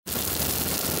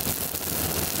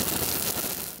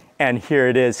And here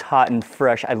it is, hot and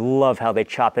fresh. I love how they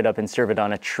chop it up and serve it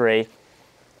on a tray.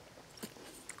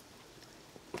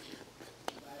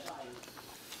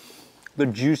 The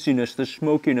juiciness, the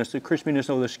smokiness, the crispiness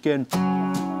of the skin.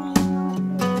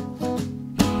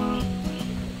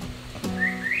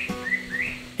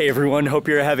 Hey everyone, hope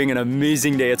you're having an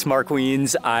amazing day. It's Mark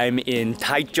Wiens. I'm in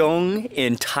Taichung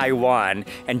in Taiwan,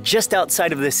 and just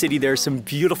outside of the city there are some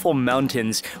beautiful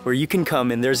mountains where you can come,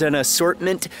 and there's an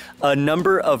assortment, a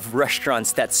number of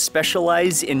restaurants that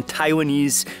specialize in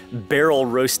Taiwanese barrel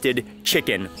roasted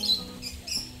chicken.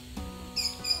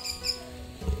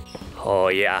 Oh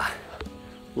yeah,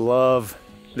 love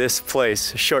this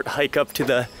place. A short hike up to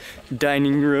the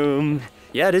dining room.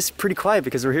 Yeah, it is pretty quiet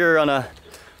because we're here on a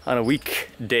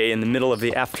weekday in the middle of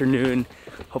the afternoon.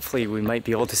 Hopefully we might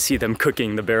be able to see them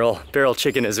cooking the barrel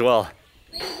chicken as well.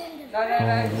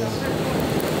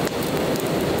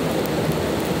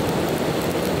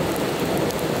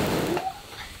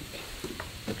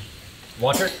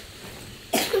 Water?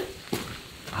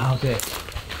 Ah, okay.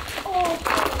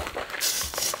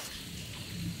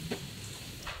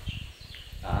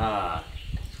 Ah.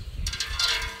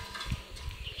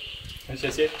 谢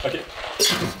谢. Okay.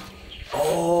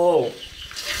 Oh.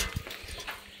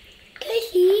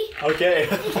 Okay.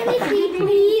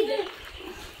 Please.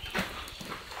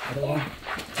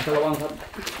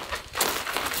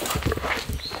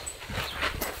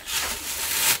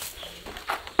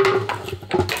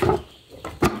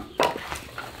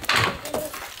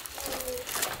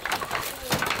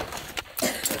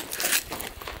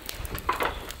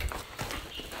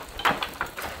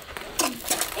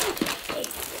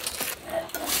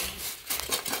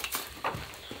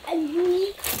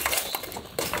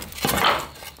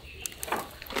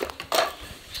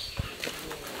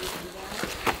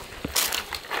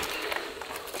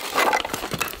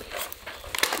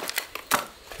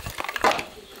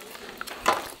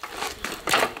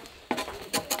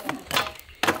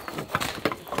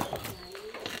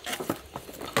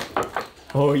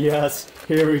 Oh yes,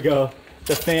 here we go,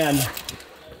 the fan.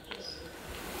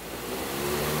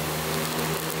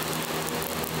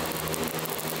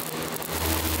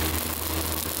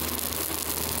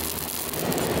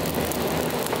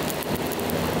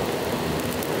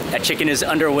 That chicken is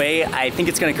underway. I think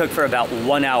it's gonna cook for about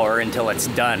 1 hour until it's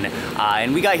done.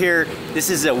 And we got here, this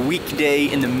is a weekday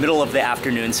in the middle of the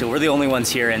afternoon, so we're the only ones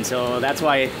here, and so that's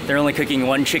why they're only cooking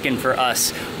one chicken for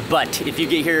us. But if you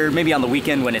get here maybe on the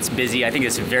weekend when it's busy, I think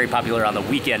it's very popular on the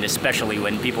weekend, especially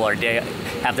when people are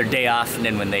have their day off, and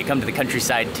then when they come to the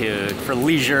countryside for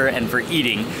leisure and for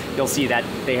eating, you'll see that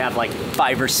they have like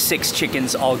 5 or 6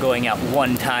 chickens all going at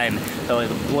one time. So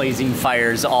the blazing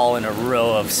fires all in a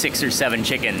row of 6 or 7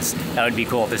 chickens. That would be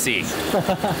cool to see.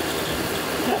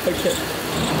 Okay.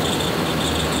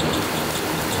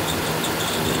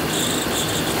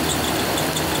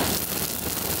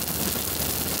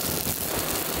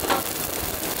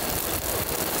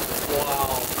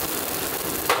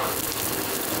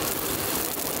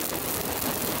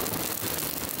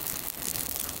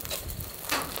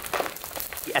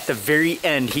 At the very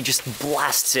end, he just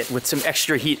blasts it with some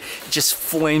extra heat. It just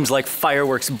flames like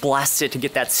fireworks, blasts it to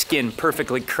get that skin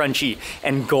perfectly crunchy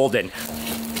and golden.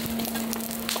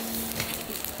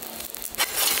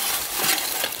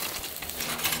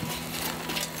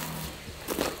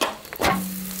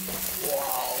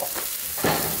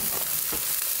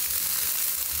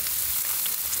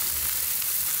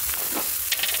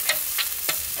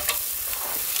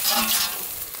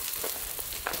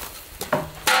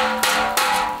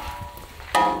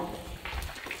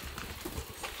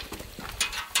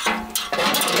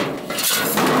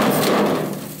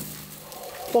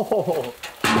 Oh.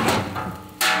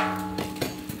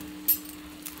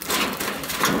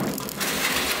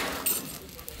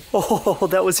 Oh,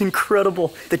 that was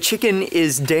incredible. The chicken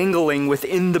is dangling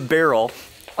within the barrel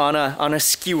on a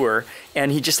skewer,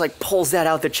 and he just like pulls that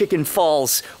out. The chicken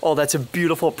falls. Oh, that's a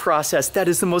beautiful process. That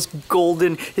is the most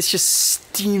golden. It's just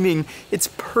steaming. It's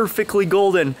perfectly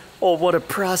golden. Oh, what a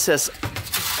process.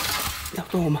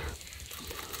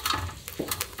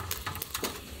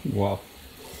 Wow.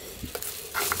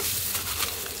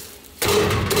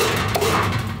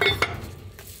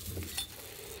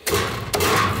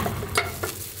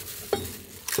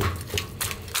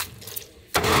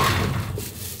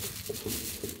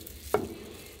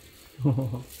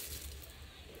 Oh,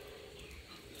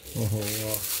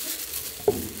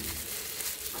 wow.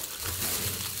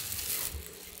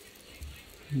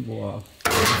 Wow.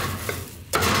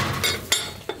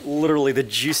 Literally, the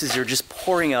juices are just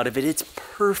pouring out of it. It's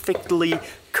perfectly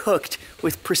cooked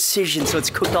with precision, so it's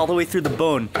cooked all the way through the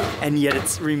bone, and yet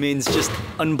it remains just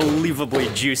unbelievably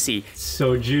juicy.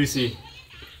 So juicy.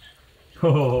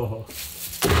 Oh.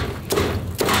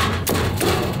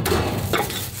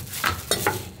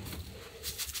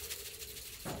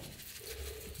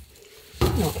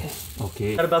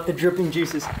 Okay. What about the dripping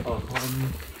juices? Oh.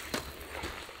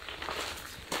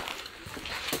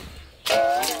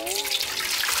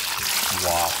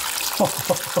 Wow.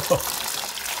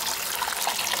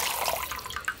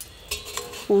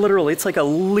 Literally, it's like a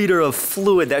liter of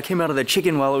fluid that came out of the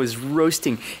chicken while it was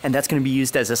roasting, and that's gonna be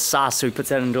used as a sauce. So he puts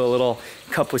that into a little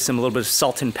cup with a little bit of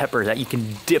salt and pepper that you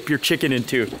can dip your chicken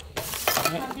into.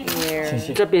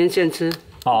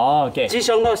 Oh, okay.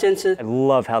 I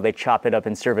love how they chop it up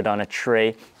and serve it on a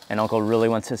tray, and Uncle really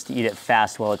wants us to eat it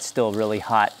fast while it's still really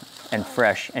hot and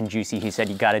fresh and juicy. He said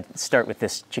you gotta start with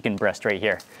this chicken breast right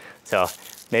here. So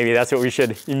maybe that's what we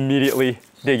should immediately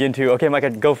dig into. Okay,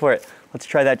 Micah, go for it. Let's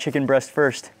try that chicken breast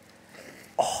first.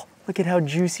 Oh, look at how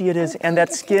juicy it is, and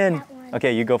that skin.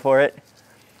 Okay, you go for it.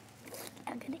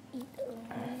 I'm gonna eat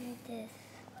this.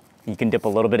 You can dip a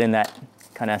little bit in that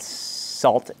kind of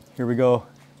salt. Here we go.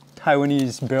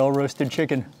 Taiwanese barrel roasted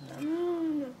chicken.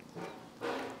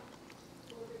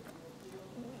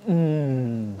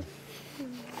 Mmm.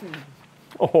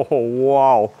 Oh,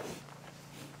 wow.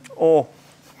 Oh,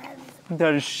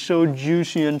 that is so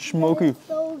juicy and smoky.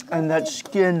 So and that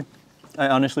skin, I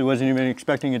honestly wasn't even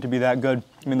expecting it to be that good.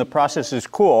 I mean, the process is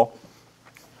cool,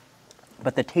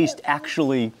 but the taste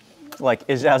actually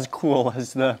is as cool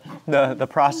as the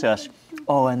process.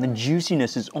 Oh, and the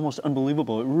juiciness is almost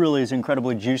unbelievable. It really is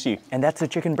incredibly juicy. And that's the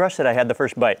chicken breast that I had the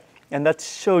first bite. And that's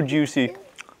so juicy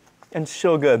and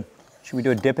so good. Should we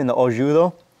do a dip in the au jus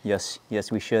though? Yes,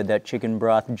 yes we should. That chicken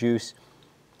broth juice.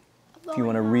 If you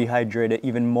want to rehydrate it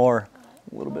even more,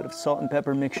 a little bit of salt and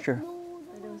pepper mixture.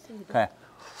 Okay.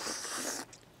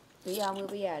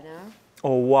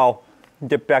 Oh wow.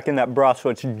 Dip back in that broth so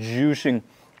it's juicing.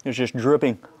 It's just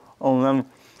dripping. Oh, then.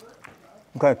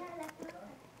 Okay.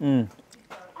 Mmm.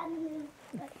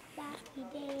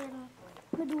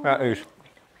 That is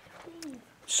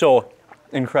so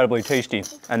incredibly tasty.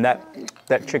 And that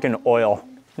chicken oil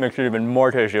makes it even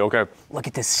more tasty. Okay. Look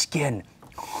at this skin.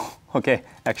 Okay,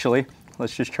 actually,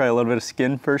 let's just try a little bit of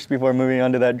skin first before moving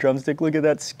on to that drumstick. Look at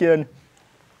that skin.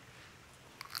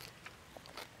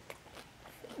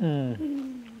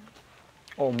 Mmm.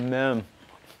 Oh man,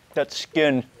 that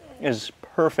skin is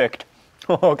perfect.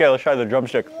 Okay, let's try the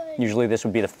drumstick. Usually this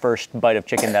would be the first bite of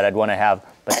chicken that I'd want to have,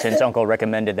 but since Uncle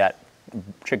recommended that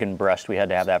chicken breast, we had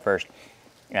to have that first.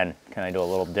 And can I do a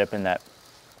little dip in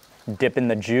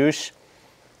the juice?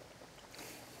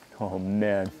 Oh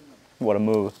man, what a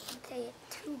move.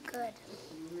 Too good.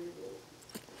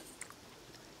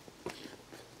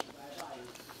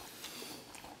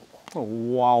 Oh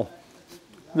wow.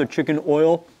 The chicken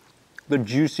oil, the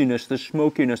juiciness, the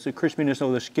smokiness, the crispiness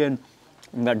of the skin,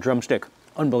 and that drumstick.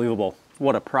 Unbelievable.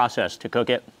 What a process to cook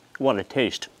it. What a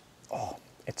taste. Oh,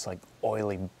 it's like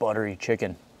oily, buttery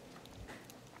chicken.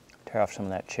 Tear off some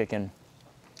of that chicken.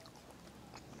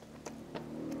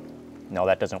 No,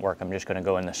 that doesn't work. I'm just gonna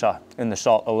go in the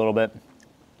salt a little bit.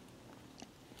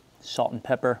 Salt and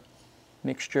pepper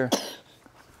mixture.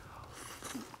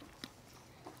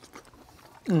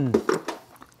 Mmm.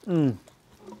 Mmm.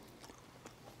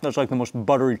 That's like the most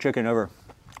buttery chicken ever.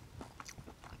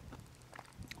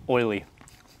 Oily.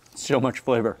 So much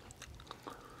flavor.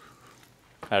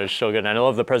 That is so good. And I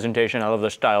love the presentation. I love the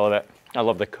style of it. I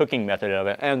love the cooking method of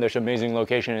it. And this amazing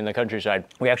location in the countryside.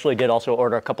 We actually did also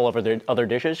order a couple of other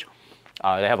dishes.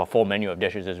 They have a full menu of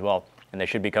dishes as well. And they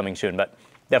should be coming soon. But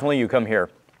definitely you come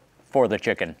here for the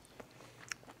chicken.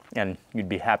 And you'd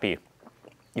be happy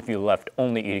if you left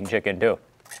only eating chicken too.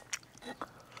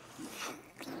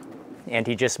 And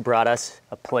he just brought us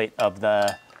a plate of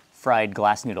the fried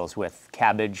glass noodles with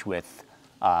cabbage with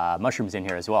mushrooms in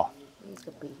here as well.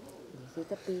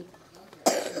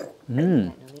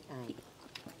 Mmm.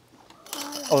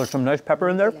 Oh, there's some nice pepper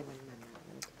in there.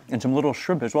 And some little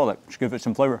shrimp as well that should give it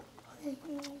some flavor.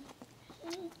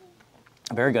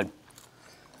 Very good.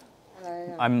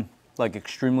 I'm like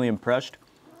extremely impressed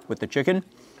with the chicken.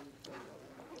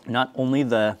 Not only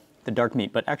the dark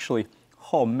meat, but actually,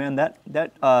 oh man,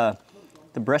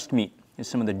 the breast meat is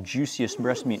some of the juiciest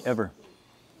breast meat ever.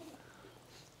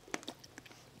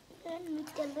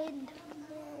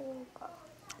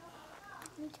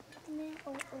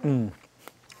 Mmm.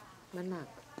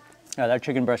 Yeah, that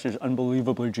chicken breast is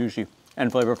unbelievably juicy and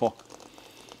flavorful.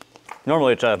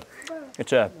 Normally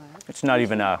it's not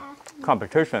even a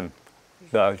competition.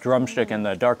 The drumstick and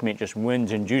the dark meat just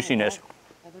wins in juiciness.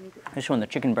 This one, the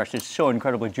chicken breast, is so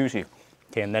incredibly juicy.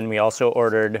 Okay, and then we also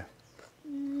ordered,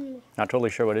 not totally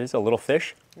sure what it is, a little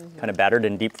fish, kind of battered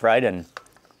and deep fried and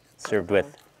served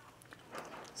with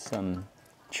some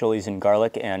chilies and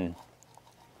garlic and,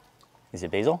 is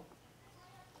it basil?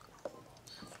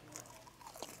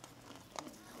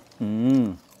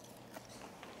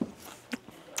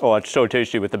 Oh, it's so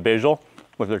tasty with the basil,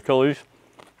 with the chilies,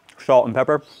 salt and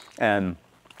pepper, and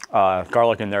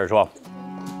garlic in there as well.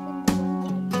 You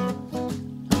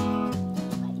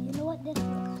know what this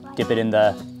looks like? Dip it in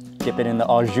the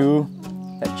au jus,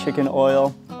 that chicken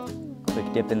oil.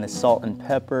 Quick dip in the salt and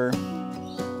pepper.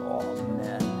 Oh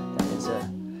man, that is a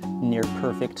near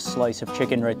perfect slice of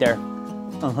chicken right there.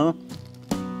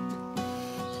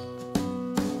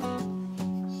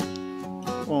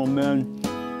 Oh man,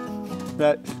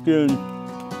 that skin is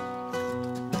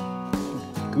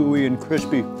gooey and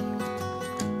crispy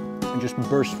and just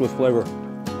bursts with flavor.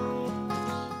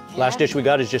 Last dish we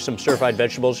got is just some stir-fried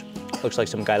vegetables. Looks like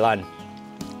some gailan.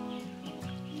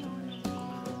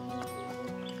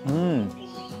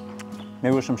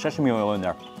 Maybe with some sesame oil in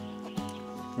there.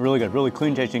 Really good, really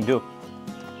clean tasting too.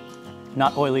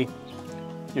 Not oily,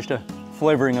 just a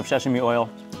flavoring of sesame oil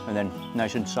and then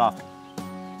nice and soft.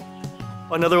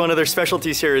 Another one of their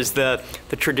specialties here is the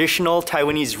traditional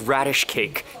Taiwanese radish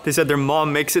cake. They said their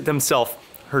mom makes it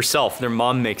herself. Their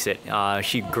mom makes it.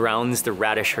 She grounds the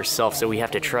radish herself, so we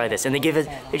have to try this. And they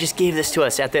just gave this to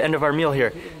us at the end of our meal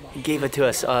here. They gave it to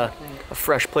us, a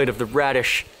fresh plate of the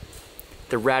radish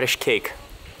cake.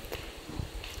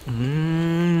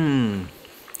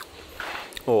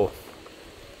 Oh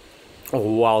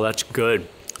wow, that's good.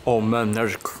 Oh man,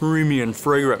 that's creamy and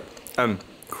fragrant and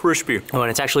crispy. Oh,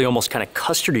 and it's actually almost kind of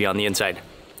custardy on the inside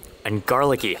and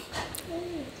garlicky.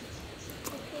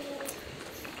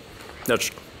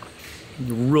 That's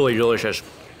really delicious.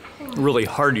 Really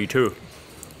hearty too.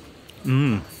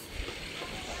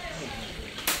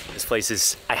 This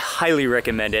place I highly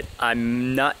recommend it.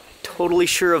 I'm not totally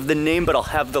sure of the name, but I'll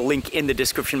have the link in the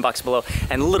description box below.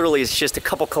 And literally it's just a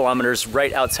couple kilometers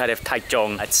right outside of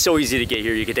Taichung. It's so easy to get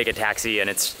here. You can take a taxi and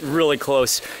it's really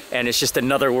close and it's just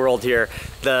another world here.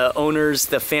 The owners,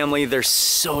 the family, they're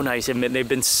so nice and they've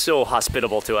been so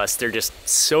hospitable to us. They're just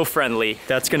so friendly.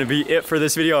 That's gonna be it for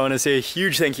this video. I wanna say a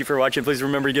huge thank you for watching. Please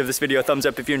remember to give this video a thumbs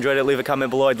up if you enjoyed it. Leave a comment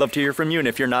below. I'd love to hear from you. And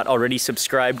if you're not already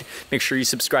subscribed, make sure you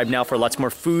subscribe now for lots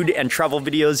more food and travel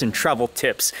videos and travel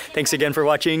tips. Thanks again for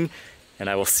watching, and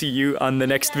I will see you on the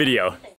next video.